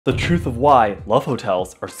The truth of why love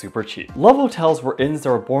hotels are super cheap. Love hotels were inns that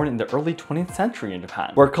were born in the early 20th century in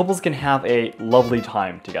Japan, where couples can have a lovely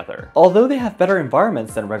time together. Although they have better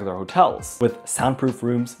environments than regular hotels, with soundproof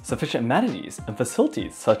rooms, sufficient amenities, and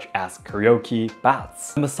facilities such as karaoke,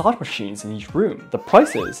 baths, and massage machines in each room, the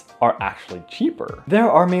prices are actually cheaper. There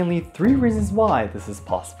are mainly 3 reasons why this is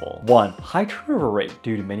possible. 1. High turnover rate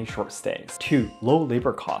due to many short stays. 2. Low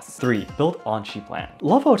labor costs. 3. Built on cheap land.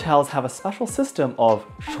 Love hotels have a special system of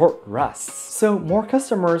short rests, so more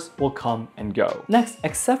customers will come and go. Next,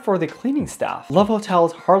 except for the cleaning staff, love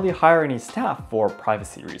hotels hardly hire any staff for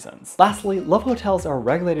privacy reasons. Lastly, love hotels are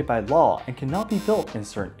regulated by law and cannot be built in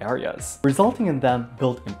certain areas, resulting in them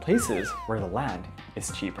built in places where the land is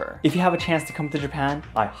cheaper. If you have a chance to come to Japan,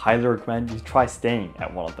 I highly recommend you try staying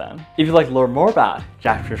at one of them. If you'd like to learn more about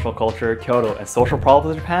Japanese traditional culture, Kyoto, and social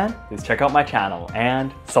problems in Japan, please check out my channel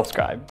and subscribe.